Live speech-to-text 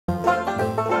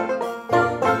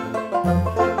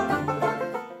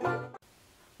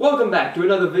welcome back to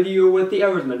another video with the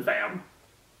Eversman fam.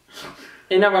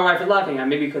 And now my wife is laughing at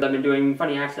me because I've been doing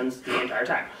funny accents the entire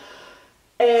time.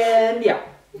 And yeah,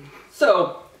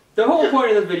 so the whole point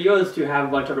of this video is to have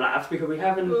a bunch of laughs because we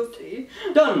haven't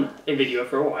done a video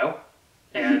for a while.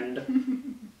 And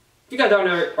if you guys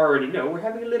don't already know, we're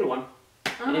having a little one.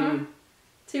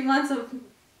 2 months of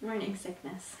morning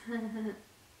sickness.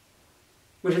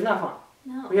 Which is not fun.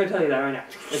 No. We gotta tell you that right now.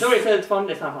 If somebody says it's fun,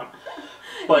 it's not fun.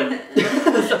 But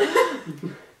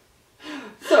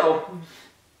so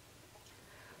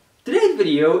today's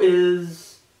video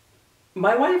is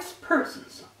my wife's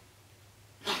purses.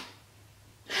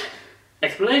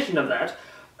 Explanation of that.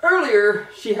 Earlier,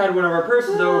 she had one of her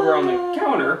purses over on the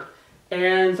counter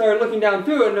and started looking down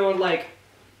through it and was like,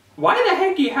 why the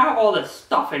heck do you have all this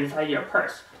stuff inside your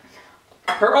purse?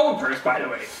 Her old purse, by the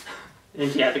way.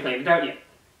 And she had to clean it out yet.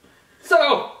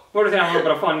 So, we're just gonna have a little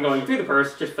bit of fun going through the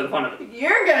purse just for the fun of it.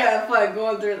 You're gonna have fun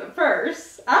going through the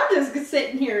purse. I'm just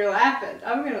sitting here laughing.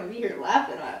 I'm gonna be here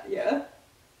laughing at you.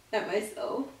 At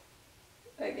myself.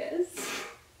 I guess.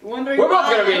 Wondering We're both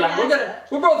gonna be laughing.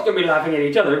 We're both gonna be laughing at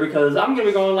each other because I'm gonna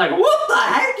be going like, what the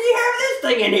heck do you have this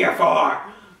thing in here for?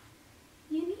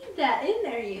 You need that in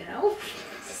there, you know.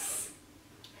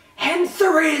 Hence the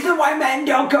reason why men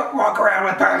don't walk around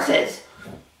with purses.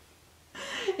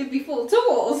 It'd be full of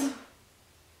tools.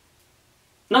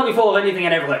 Not be full of anything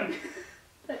and everything.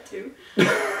 That too.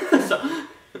 So,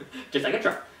 just like a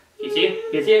truck. You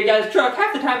see a guy's truck,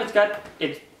 half the time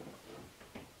it's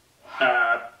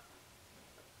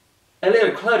a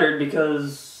little cluttered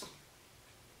because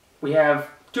we have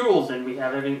tools and we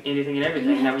have anything and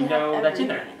everything that we know that's in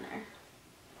there.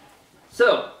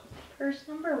 So, purse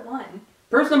number one.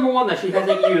 Purse number one that she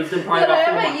hasn't used in probably about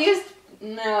 4 months.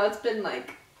 No, it's been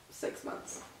like 6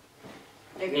 months.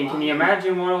 Maybe And can you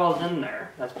imagine what all's in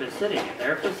there that's been sitting in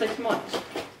there for 6 months?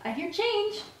 I hear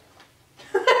change.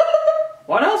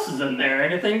 What else is in there?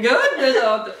 Anything good? Hey,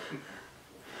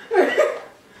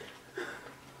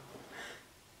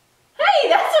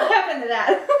 that's what happened to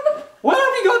that. Well,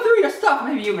 if you go through your stuff,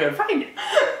 maybe you will find it.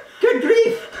 Good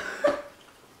grief!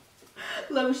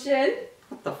 Lotion.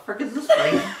 What the frick is this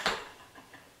thing?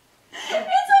 It's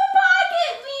a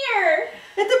pocket mirror.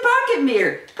 It's a pocket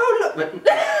mirror. Go look. But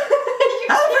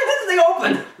how the frick is this thing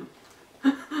open?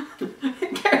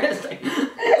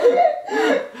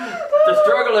 The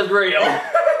struggle is real. Hey,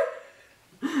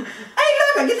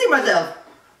 look! I can see myself.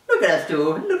 Look at us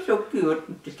two. It looks so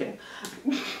cute. Just kidding.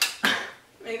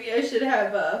 Maybe I should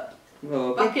have a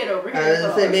Okay. bucket over here. I was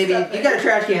gonna say maybe you got a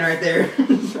trash can right there.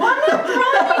 Well, I'm not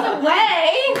throwing those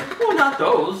away. Oh, not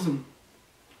those.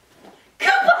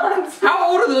 Coupons.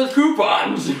 How old are those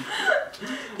coupons? Let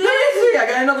me see. I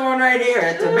got another one right here.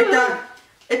 It's a McDonald's.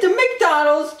 It's a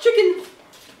McDonald's chicken.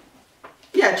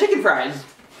 Yeah, chicken fries.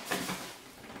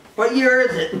 What year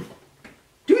is it?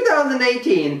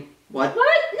 2018. What?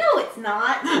 What? No, it's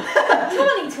not.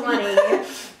 2020.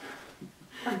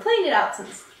 I've cleaned it out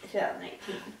since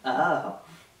 2019. Oh.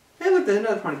 Hey, look, there's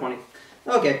another 2020.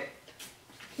 Okay.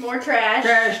 More trash.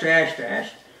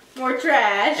 Trash. More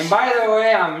trash. And by the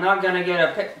way, I'm not gonna get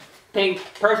a pink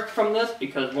purse from this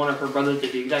because one of her brothers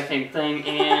did the exact same thing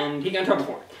and he got in trouble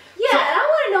for it. Yeah, and I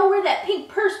want to know where that pink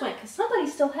purse went because somebody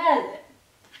still has it.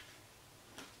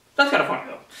 That's kind of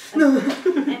funny though.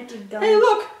 Empty gum. Hey,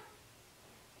 look!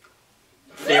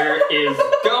 There is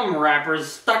gum wrappers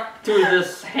stuck to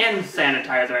this hand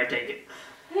sanitizer, I take it.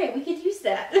 Hey, we could use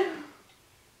that.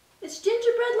 It's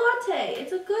gingerbread latte.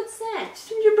 It's a good scent.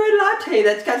 Gingerbread latte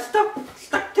that's got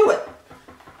stuck to it.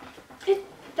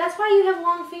 That's why you have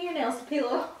long fingernails to peel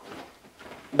off.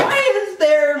 Why is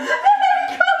there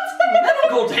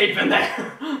medical tape in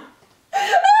there?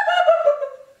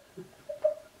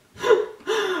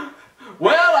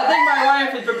 Well, I think my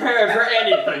wife is prepared for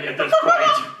anything at this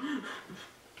point.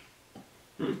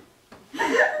 I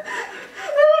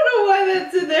don't know why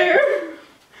that's in there.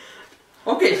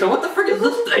 Okay, so what the frick is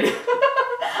this thing? I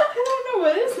don't know,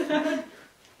 what is that?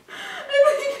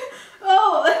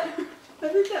 I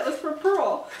think that was for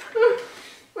Pearl.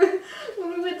 When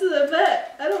we went to the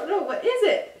vet, I don't know, what is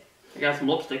it? I got some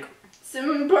lipstick.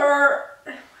 Simper.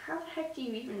 How the heck do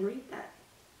you even read that?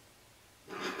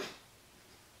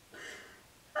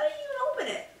 How do you even open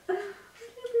it? I can't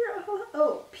figure out how.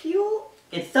 Oh, peel.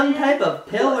 It's some type of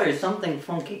pill or something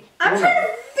funky. I'm trying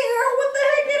to figure out what the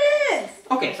heck it is.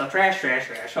 Okay, so trash.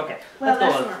 Okay, Well, let's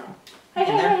that's go. normal.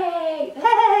 Hey.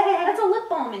 That's a lip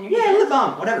balm in your Yeah, hand. lip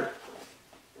balm, whatever.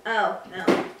 Oh, no.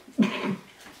 I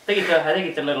think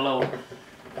it's a little old.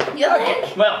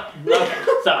 Yuck. Well, okay.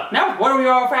 So now what have we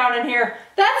all found in here?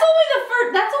 That's only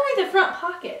the front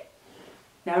pocket.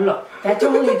 Now look, that's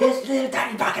only this little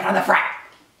tiny pocket on the front.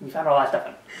 We found a lot of stuff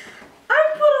in. I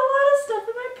put a lot of stuff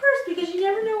in my purse because you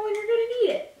never know when you're gonna need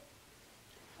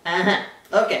it.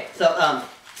 Okay, so, What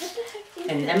the heck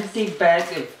is an this? empty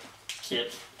bag of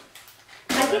chips.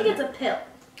 I think it's a pill.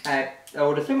 I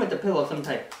would assume it's a pill of some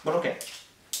type, but okay.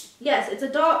 Yes, it's a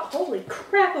dog. Holy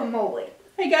crap-a-moly.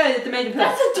 Hey guys, it's a major pill.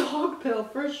 That's a dog pill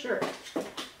for sure.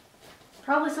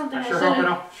 Probably something I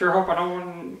Sure hope I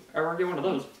don't ever get one of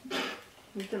those.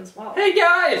 You can swallow. Hey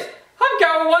guys, I've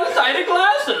got one-sided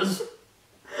glasses.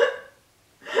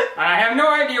 I have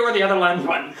no idea where the other lens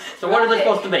went. So what is it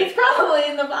supposed to be? It's probably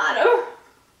in the bottom.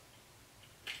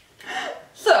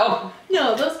 So,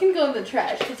 No, those can go in the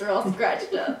trash because they're all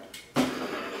scratched up.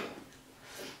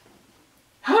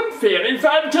 I'm feeling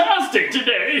fantastic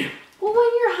today. Well,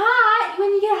 when you're hot, when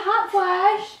you get a hot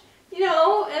flash, you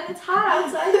know, and it's hot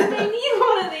outside, you may need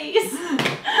one of these.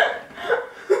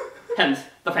 Hence,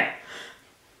 the fan.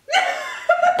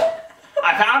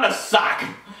 I found a sock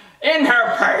in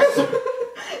her purse.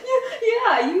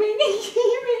 Yeah, you may need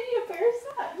a pair of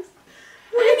socks.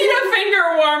 I need a finger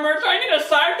warmer, so I need a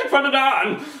sock to put it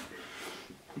on.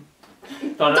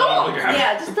 Don't!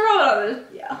 Yeah, just throw it on the...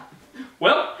 Yeah.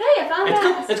 Well, Hey, I found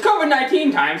that. it's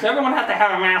COVID-19 time, so everyone has to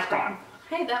have a mask on.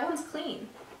 Hey, that one's clean.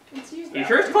 Let's use that. You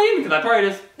sure it's clean? Because I tried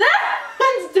this. That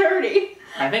one's dirty.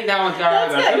 I think that one's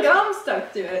got That's got gum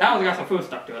stuck to it. That one's got some food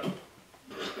stuck to it.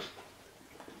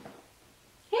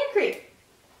 Hand cream.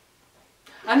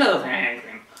 Another thing, hand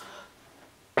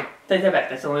cream. Take that back.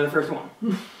 That's only the first one.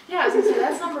 Yeah, I was gonna say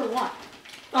that's number 1.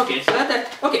 Okay, so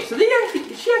okay, so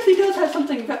she actually does have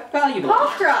something valuable.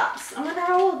 Cough drops. I wonder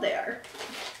how old they are.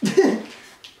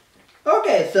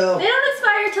 Okay, so They don't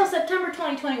expire until September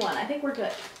 2021. I think we're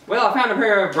good. well, I found a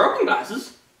pair of broken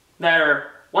glasses that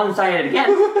are one-sided again.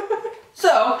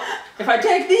 So if I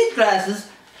take these glasses,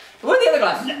 what are the other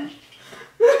glasses at?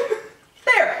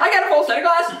 There, I got a full set of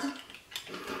glasses.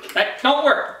 That don't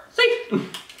work. See?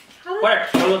 How did Whatever.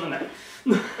 Still wasn't there.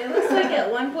 It looks like at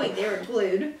one point they were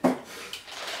glued.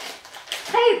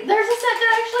 Hey, there's a set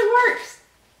that actually works.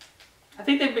 I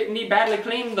think they need badly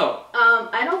cleaned though.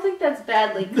 I don't think that's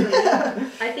badly clean.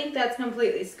 I think that's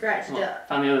completely scratched Well, up.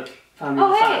 found the other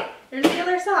Oh, side. hey, there's the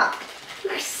other sock.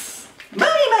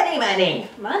 Money, money, money.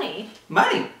 Money.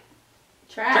 Money.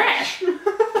 Trash. Trash.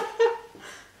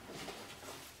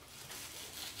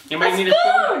 You A might need a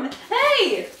spoon. spoon!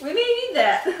 Hey, we may need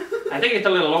that. I think it's a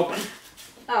little open.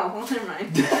 Oh, well, never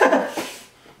mind.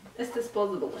 It's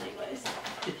disposable anyways.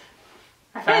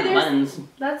 I found Hey, lens.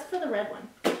 That's for the red one.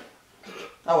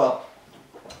 Oh well.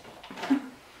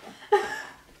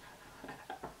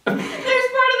 There's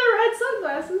part of the red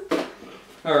sunglasses.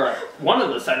 Alright, one of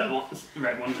the set of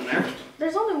red ones in there.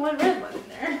 There's only one red one in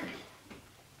there.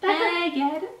 I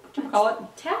get it. What you call it?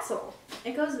 Tassel.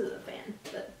 It goes to the fan.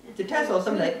 But It's a tassel of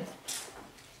some type.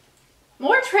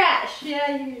 more trash. Yeah,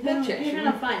 you're More trash.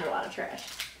 gonna find a lot of trash.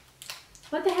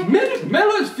 What the heck?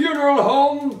 Miller's Funeral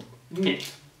Home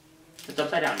Mint. It's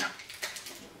upside down now.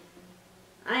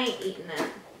 I ain't eating that.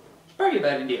 Probably a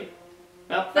bad idea.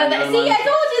 Well, But found the other see, lens. I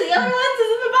told you the other lens is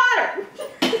in the bottom.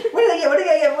 What did I get? What did I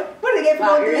get? What did I get for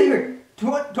going Fire. through here?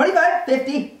 25,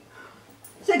 50,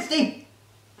 60,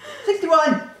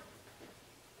 61,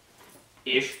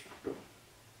 Ish.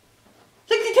 62.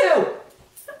 62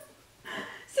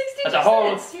 That's a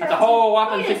whole- cents. that's a whole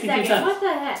whopping Wait a 62 second, cents. What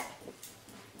the heck?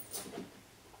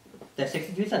 That's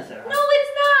 62 cents there. No,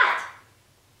 it's not.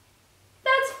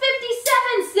 That's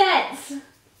 57 cents.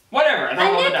 Whatever. I A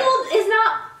don't know the nickel is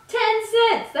not 10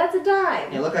 cents. That's a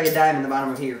dime. It looked like a dime in the bottom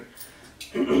of here.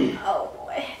 Oh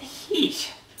boy.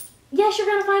 Yeesh. Yes, you're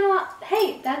gonna find a lot.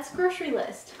 Hey, that's grocery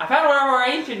list. I found one of our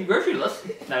ancient grocery lists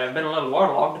that have been a little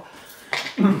waterlogged.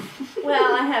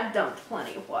 Well, I have dumped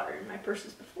plenty of water in my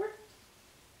purses before.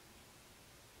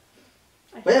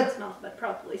 I Well- can't smell it, but it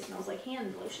probably smells like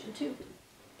hand lotion too.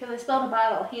 Because I spilled a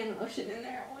bottle of hand lotion in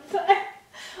there at one time.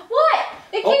 What?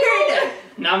 It came Okay out. then.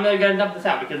 Now I'm gonna dump this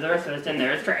out because the rest of it's in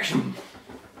there is trash.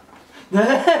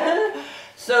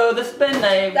 So this has been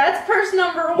a... That's purse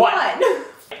number What? 1.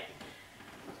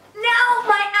 Now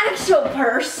my actual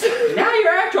purse. Now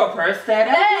your actual purse that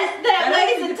that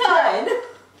weighs weighs a ton.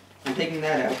 I'm taking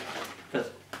that out.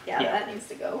 Yeah, Yeah. that needs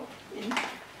to go in.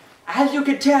 As you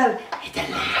can tell, it's a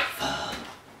little full.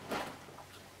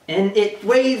 And it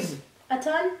weighs A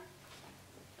ton?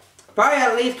 probably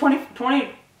at least 20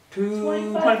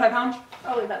 to 25 pounds.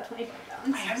 Probably about 25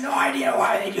 pounds. I have no idea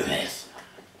why they do this.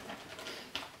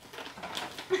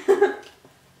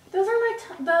 Those are my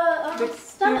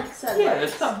stomach settlers. Yeah,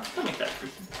 there's some stomach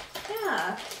settlers.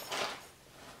 Yeah.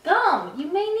 Gum, you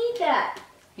may need that.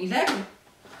 Exactly.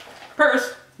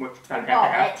 Purse, which I have to have.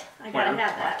 Wallet, I gotta Whatever.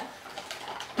 have that.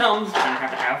 Thumbs, I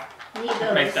have to have. Need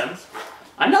those. Makes sense.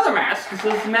 Another mask. This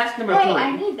is mask number Hey, 3.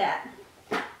 I need that.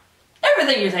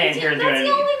 Everything you're saying here is That's gonna the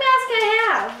need only mask I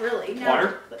have, really. No,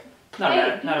 water. but- Not hey, a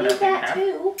bad, not a you bad need thing to that have.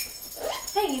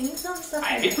 too. Hey, you need some stuff.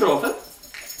 in there.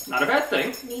 Ibuprofen. Not a bad thing.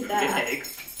 Need Good that. headache.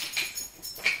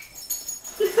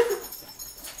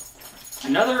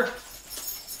 Another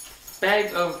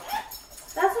bag of.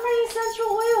 That's my essential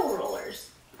oil rollers.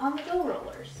 On the go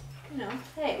rollers. You know.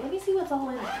 Hey, let me see what's all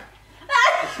in there.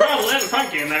 It's not a little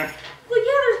funky in there. Well,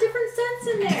 yeah, there's different scents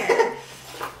in there.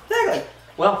 Exactly.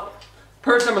 Well,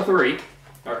 purse number 3,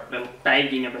 or little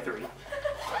baggie number 3.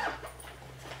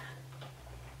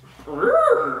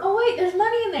 Oh wait, there's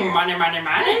money in there. Money, money, I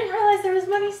money. didn't realize there was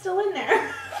money still in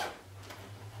there.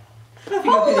 If you go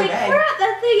through Holy the bag. crap,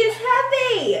 that thing is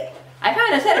heavy. I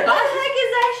found a set of What the glasses. heck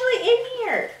is actually in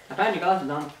here? I found your glasses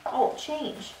on. Oh,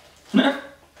 change. I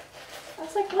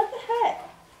was like, what the heck?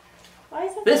 Why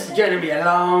is that? This is gonna be a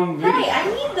long video. Hey, I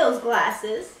need those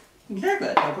glasses. Exactly.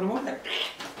 I'll put them over there.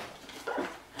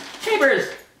 Papers.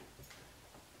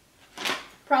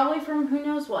 Probably from who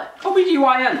knows what.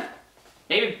 OBGYN.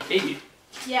 David, baby.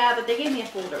 Yeah, but they gave me a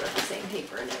folder with the same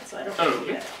paper in it, so I don't Oh, know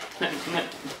okay.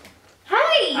 yet. I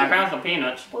Hey! found some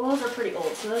peanuts. Well, those are pretty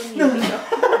old, so those need to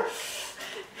go.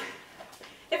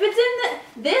 If it's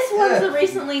in the... This one's the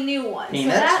recently new one,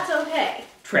 Peanuts? so that's okay.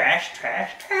 Trash,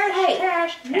 trash, trash, Hey,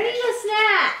 trash, you need a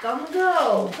snack on the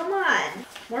go. Come on.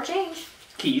 More change.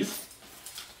 Keys.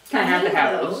 Kind of have to need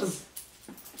have those.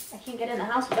 I can't get in the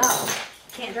house without them.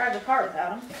 Can't drive the car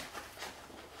without them.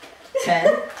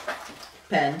 Pen.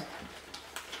 Pen.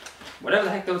 Whatever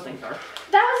the heck those things are.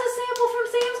 That was a sample from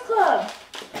Sam's Club.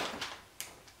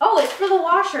 Oh, it's for the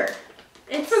washer.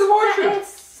 It's For the washer.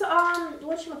 It's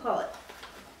whatchamacallit? What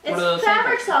It's are those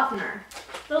fabric samples? softener.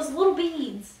 Those little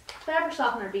beads. Fabric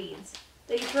softener beads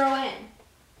that you throw in.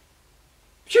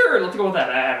 Sure, let's go with that.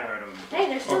 I haven't heard of them.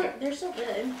 Hey, Okay. they're still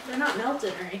good. They're not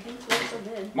melted or anything, so they're still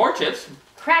good. More chips.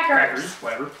 Crackers.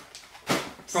 Whatever.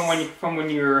 From when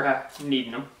you're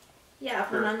needing them. Yeah,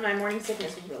 from when my morning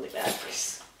sickness was really bad.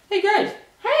 Hey guys.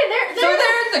 Hey, they're So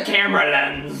there's the camera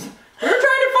lens. We were trying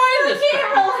to find this thing.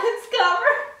 camera lens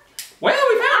cover. Well,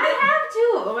 we found I it. have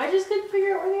 2 of them. I just couldn't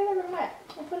figure out where the other one went.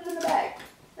 I put it in the bag.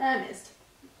 I missed.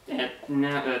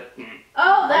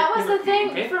 Oh, that was the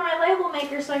thing Okay. for my label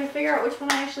maker, so I could figure out which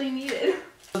one I actually needed.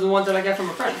 Those are the ones that I got from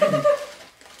a friend.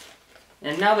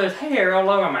 And now there's hair all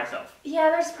over myself. Yeah,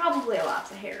 there's probably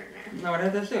lots of hair in there. I would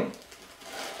have to assume.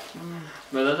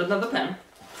 But there's another pen.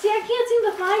 See, I can't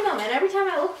seem to find them, and every time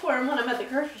I look for them when I'm at the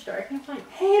grocery store, I can't find them.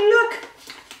 Hey, look!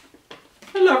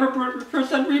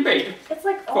 11% rebate. It's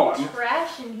like all Fun.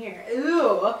 trash in here. Ew.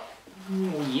 Oh,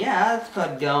 yeah, it's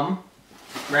got gum.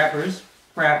 Wrappers.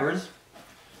 Wrappers.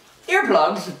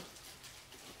 Earplugs.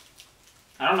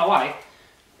 I don't know why.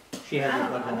 She has I her don't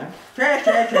plugs in know. there. Trash,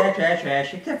 trash, trash, trash,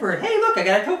 trash. Except for, hey, look, I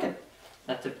got a token.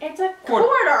 That's it. It's a Quarter.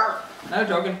 quarter. Not a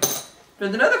token.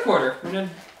 There's another quarter. And a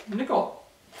nickel.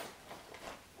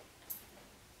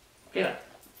 Okay then.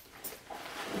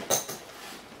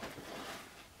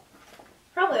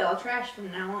 Probably all trash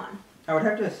from now on. I would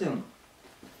have to assume.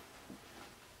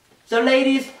 So,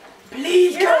 ladies,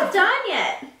 please You're go. not done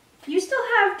yet. You still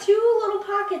have 2 little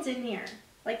pockets in here.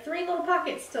 Like 3 little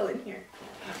pockets still in here.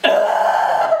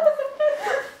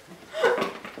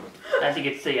 As you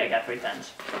can see, I got 3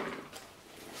 pens.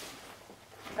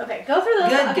 Okay, go through those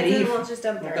Good pockets and grief. we'll just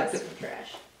dump the Look rest up of the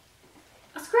trash.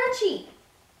 A scrunchie.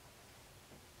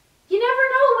 You never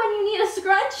know when you need a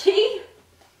scrunchie.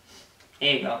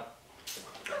 Here you go.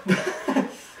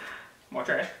 More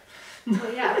trash.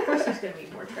 Well, yeah, of course there's gonna be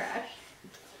more trash.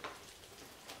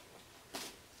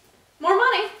 More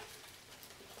money.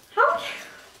 How?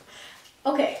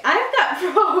 Okay, I've got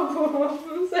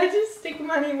problems. I just stick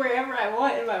money wherever I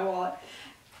want in my wallet.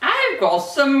 I've got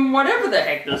some whatever the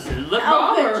heck this is. Lip Oh,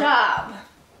 balm good or- job.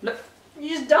 Lip- You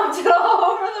just dumped it all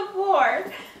over the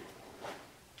floor.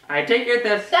 I take it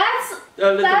that's That's a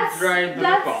little that's dry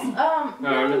lip balm.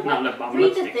 no, No, not lip balm, read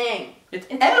lipstick. the thing. It's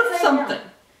It's elf upside something. down.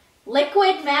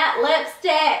 Liquid matte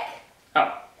lipstick.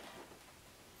 Oh.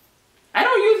 I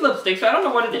don't use lipstick, so I don't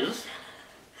know what it is.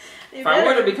 You If I would,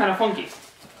 better- it'd be kind of funky.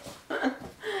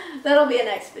 That'll be a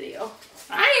next video.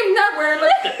 I am not wearing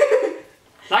lipstick.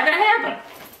 Not gonna happen.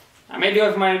 I may do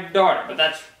it for my daughter, but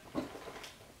that's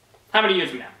how many years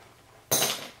from now.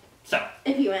 So,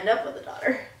 If you end up with a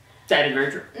daughter. that is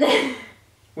very true.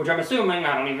 Which I'm assuming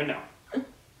I don't even know.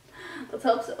 Let's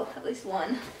hope so. At least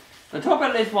one. Let's hope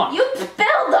at least one. You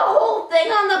spilled the whole thing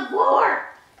on the floor.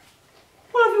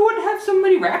 Well, if you wouldn't have so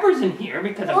many wrappers in here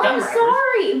because I've Well, done I'm wrappers.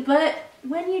 sorry, but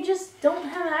when you just don't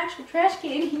have an actual trash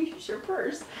can, you use your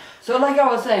purse. So like I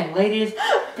was saying, ladies,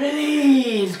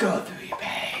 please go through your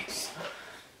bags.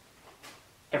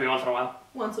 Every once in a while.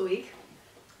 Once a week.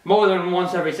 More than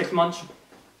once every 6 months.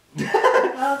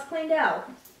 Well, it's cleaned out.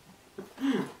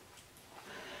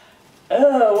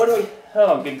 Oh, what do we...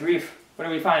 Oh, good grief. What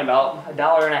do we find? About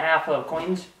 $1.50 of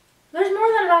coins? There's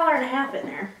more than $1.50 in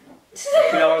there.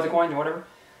 $2 of coins or whatever.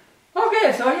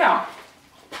 Okay, so yeah.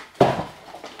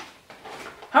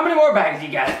 How many more bags you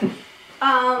got?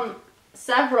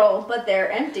 Several, but they're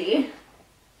empty.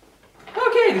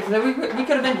 Okay, so we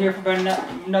could have been here for about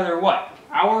another, what,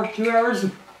 hour, 2 hours?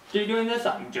 Doing this?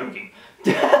 I'm joking.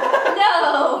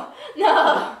 No,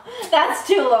 that's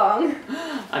too long.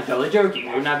 I'm totally joking.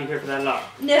 We would not be here for that long.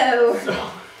 No.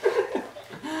 So.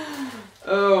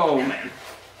 Oh, man.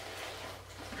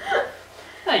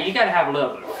 Hey, you gotta have a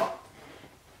little bit of fun.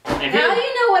 If How do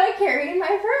you know what I carry in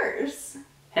my purse?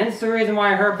 Hence the reason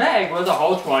why her bag was a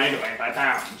whole 20 to 25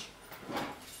 pounds.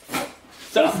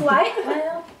 So, Slight?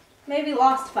 Well, maybe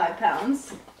lost 5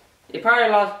 pounds. it probably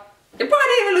didn't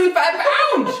even lose 5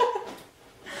 pounds!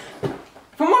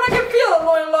 From what I can feel, it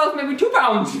only lost maybe 2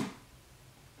 pounds.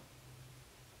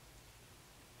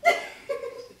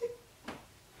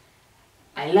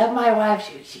 I love my wife,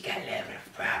 she got a little bit of a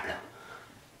problem.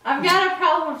 I've got a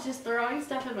problem with just throwing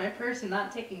stuff in my purse and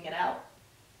not taking it out.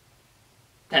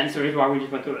 Hence the reason why we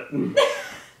just went through it.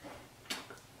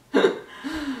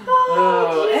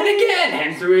 Oh, And again,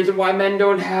 hence the reason why men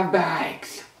don't have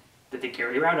bags that they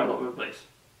carry around all over the place.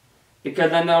 Because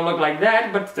then they'll look like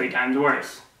that, but 3 times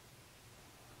worse.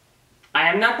 I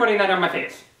am not putting that on my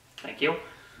face. Thank you.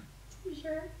 You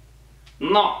sure?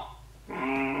 No.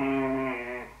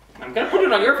 I'm gonna put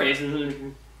it on your face.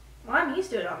 Well, I'm used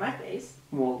to it on my face.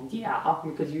 Well, yeah,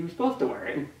 because you're supposed to wear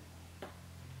it.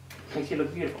 Makes you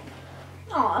look beautiful.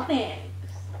 Aw,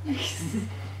 thanks.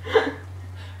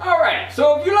 Alright,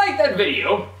 so if you liked that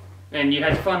video, and you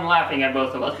had fun laughing at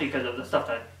both of us because of the stuff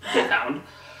that we found,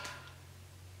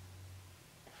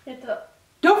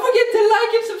 don't forget to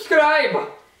like and subscribe!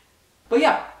 But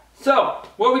yeah, so,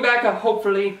 we'll be back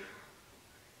hopefully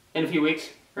in a few weeks,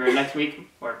 or next week,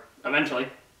 or eventually.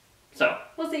 So,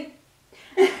 We'll see.